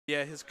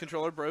Yeah, his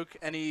controller broke,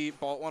 and he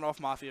bought one off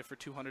Mafia for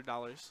 $200.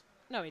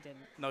 No, he didn't.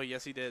 No,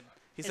 yes, he did.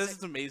 He says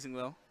it's amazing,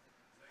 though.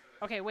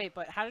 Okay, wait,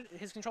 but how did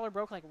his controller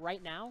broke, like,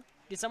 right now?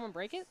 Did someone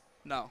break it?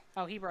 No.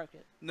 Oh, he broke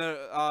it.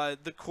 No,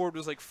 the cord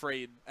was, like,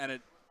 frayed, and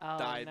it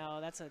died. Oh,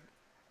 no, that's a...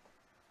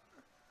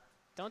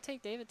 Don't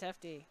take David to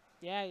FD.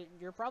 Yeah,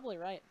 you're probably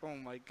right. Oh,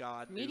 my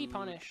God, Meaty dude.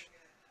 punish.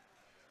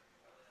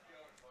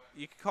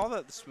 You could call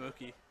that the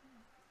Smoky.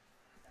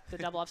 The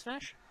double up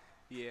smash?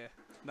 Yeah.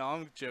 No,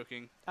 I'm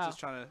joking. Oh. Just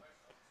trying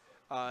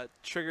to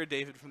trigger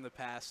David from the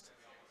past.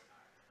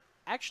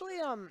 Actually,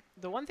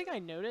 the one thing I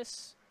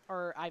notice,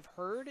 or I've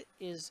heard,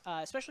 is,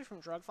 especially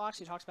from G.Fox,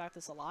 who talks about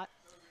this a lot,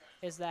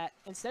 is that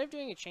instead of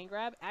doing a chain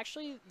grab,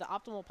 actually the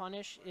optimal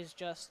punish is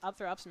just up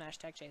throw up smash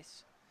tech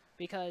chase.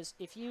 Because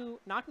if you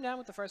knock him down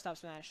with the first up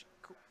smash,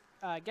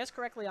 guess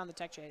correctly on the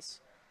tech chase,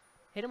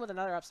 hit him with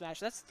another up smash,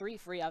 that's 3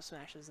 free up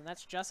smashes, and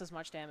that's just as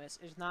much damage,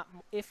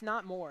 if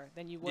not more,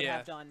 than you would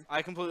have done.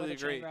 I completely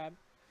agree. Chain grab.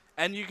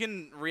 And you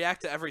can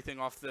react to everything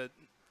off the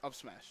up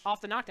smash.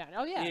 Off the knockdown.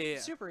 Oh yeah, yeah.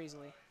 super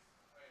easily.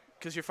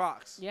 Because you're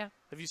Fox. Yeah.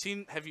 Have you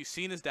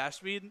seen his dash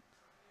speed?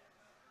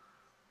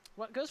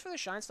 Well, it goes for the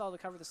shine stall to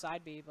cover the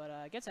side B, but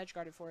gets edge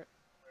guarded for it.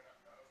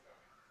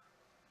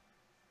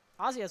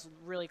 Ozzy has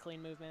really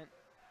clean movement.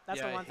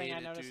 That's the one thing I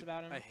noticed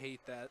about him. I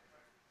hate that.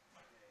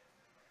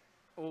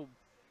 Oh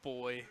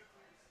boy.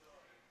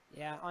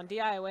 Yeah, on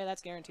DIOA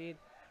that's guaranteed.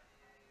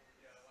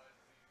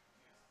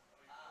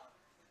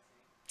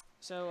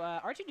 So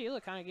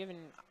R2DLiu kind of giving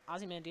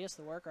Ozymandias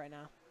the work right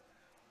now.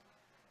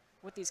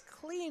 With these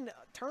clean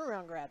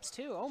turnaround grabs,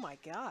 too. Oh, my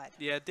God.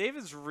 Yeah,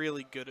 David's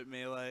really good at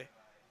Melee.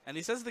 And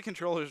he says the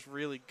controller's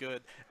really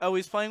good. Oh,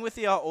 he's playing with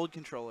the old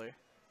controller.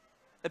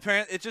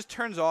 Apparently, it just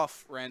turns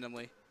off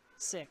randomly.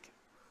 Sick.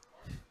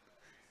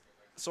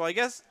 So I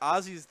guess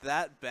Ozzy's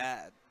that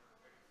bad.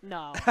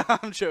 No.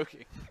 I'm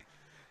joking.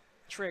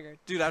 Triggered.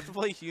 Dude, I have to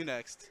play Hugh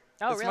next.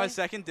 Oh, That's really? my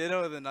second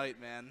Ditto of the night,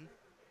 man.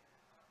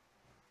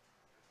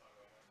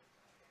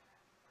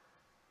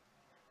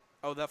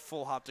 Oh, that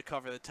full hop to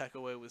cover the tech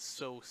away was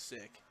so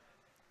sick.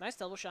 Nice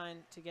double shine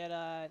to get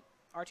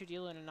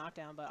R2DLiu in a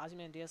knockdown, but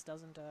Ozymandias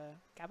doesn't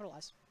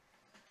capitalize.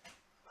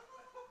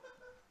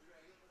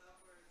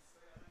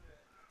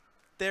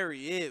 There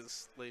he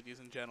is, ladies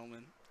and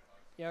gentlemen.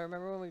 Yeah,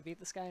 remember when we beat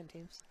this guy in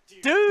teams?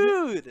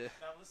 Dude!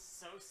 That was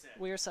so sick.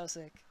 We are so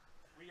sick.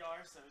 We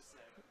are so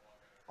sick.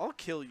 I'll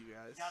kill you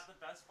guys. Got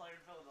the best player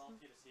in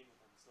Philadelphia to team with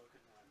him, still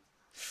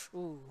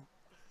couldn't win. Ooh.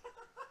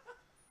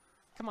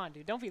 Come on,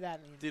 dude. Don't be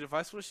that mean. Dude, if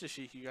I switched to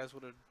Sheik, you guys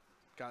would have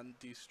gotten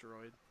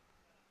destroyed.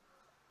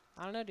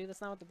 I don't know, dude.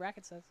 That's not what the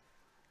bracket says.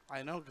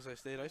 I know, because I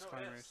stayed Ice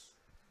Climb Race.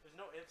 There's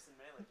no ifs in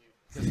Melee,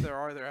 dude. Yes, there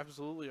are. There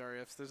absolutely are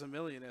ifs. There's a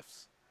million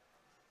ifs.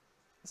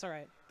 That's all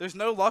right. There's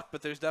no luck,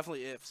 but there's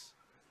definitely ifs.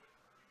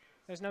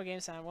 There's no game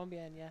sound. Won't be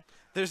in, yeah.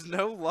 There's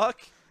no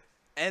luck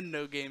and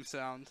no game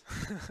sound.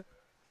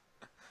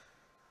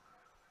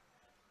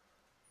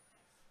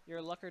 You're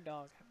a lucker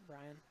dog,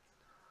 Brian.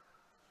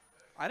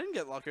 I didn't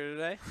get lucker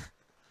today.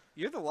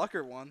 You're the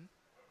lucker one.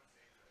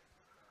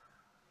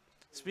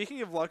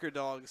 Speaking of lucker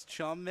dogs,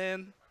 Chum,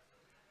 man,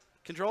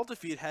 Control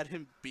Defeat had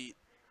him beat.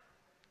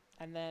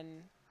 And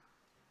then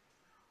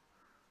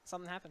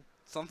something happened.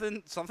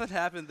 Something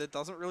happened that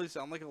doesn't really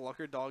sound like a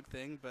lucker dog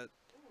thing, but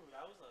Ooh,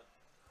 that was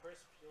a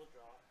crisp field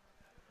draw.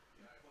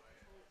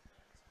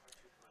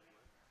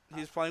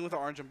 he's playing with the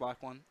orange and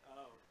black one.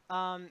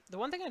 Oh. The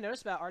one thing I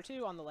noticed about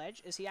R2 on the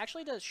ledge is he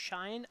actually does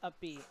shine up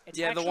B. It's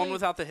Yeah, actually, the one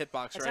without the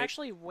hitbox, It's right?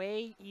 actually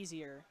way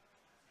easier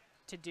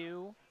to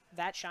do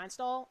that shine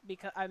stall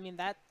because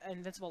that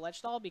invincible ledge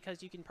stall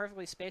because you can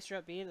perfectly space your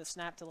up B to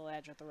snap to the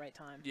ledge at the right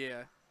time.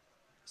 Yeah.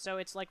 So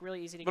it's like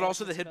really easy to But get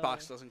also the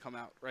invincibility. hitbox doesn't come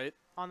out, right?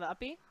 On the up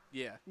B?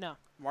 Yeah. No.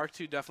 Mark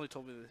II definitely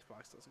told me the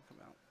hitbox doesn't come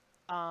out.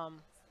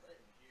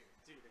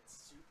 Dude, it's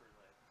super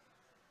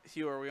lit.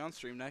 Hugh, are we on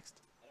stream next?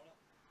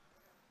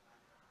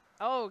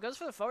 Oh, it goes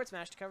for the forward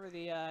smash to cover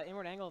the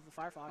inward angle of the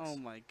Firefox. Oh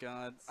my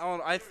god.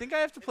 Oh, I think I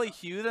have to play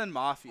Hugh then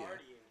Mafia.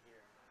 Party in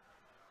here.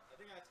 I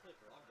think I have to play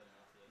Frog then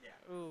Mafia.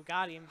 Ooh,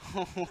 got him.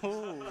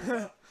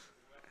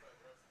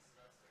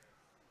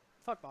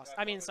 Fuck Boston.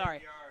 I mean,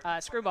 sorry.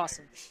 Screw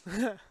Boston.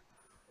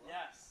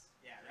 Yes.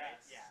 Yeah,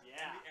 right? Yes. Yeah.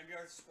 Yeah.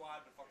 MBR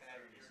squad, but fuck the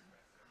heavy music.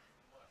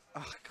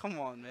 Oh, come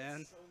on,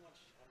 man. So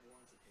much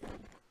unwarranted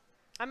hate.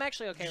 I'm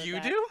actually okay with You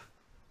that. do?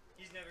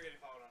 He's never getting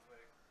followed on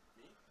Twitter.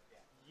 Me? Yeah.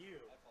 You.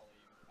 I follow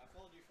you. I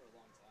followed you for a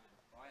long time.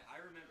 I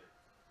remember.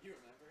 You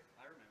remember?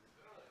 I remember.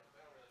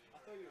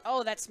 I thought you.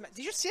 Oh,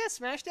 did you see that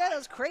smash dad? That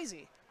was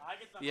crazy. I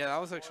get the Yeah,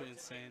 that was most actually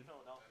awards in insane.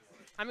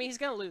 Philadelphia. I mean, he's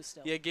going to lose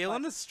still. Yeah,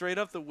 Galen is straight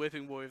up the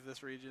whipping boy of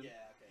this region. Yeah,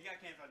 okay. He got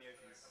camped on the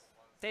oceans.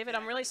 David,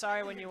 I'm really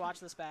sorry when you watch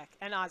this back.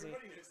 And Ozzy.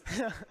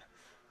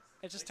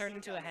 It just turned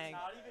into a hang.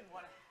 Not even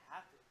what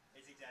happened.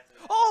 It's exactly.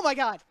 Oh my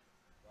god!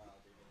 Wow,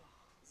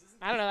 David.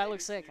 I don't know, that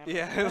looks sick. I don't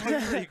Yeah, know. it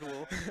looks pretty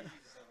cool.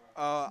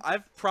 I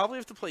probably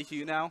have to play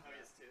Hugh now.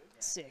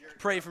 Sick.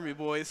 Pray for me,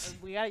 boys.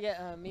 We gotta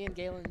get me and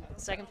Galen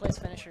second place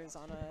finishers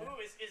on a. Ooh,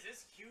 is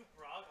this Q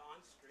Brog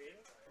on stream?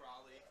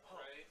 Probably. Oh,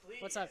 Right.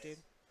 please. What's up, dude?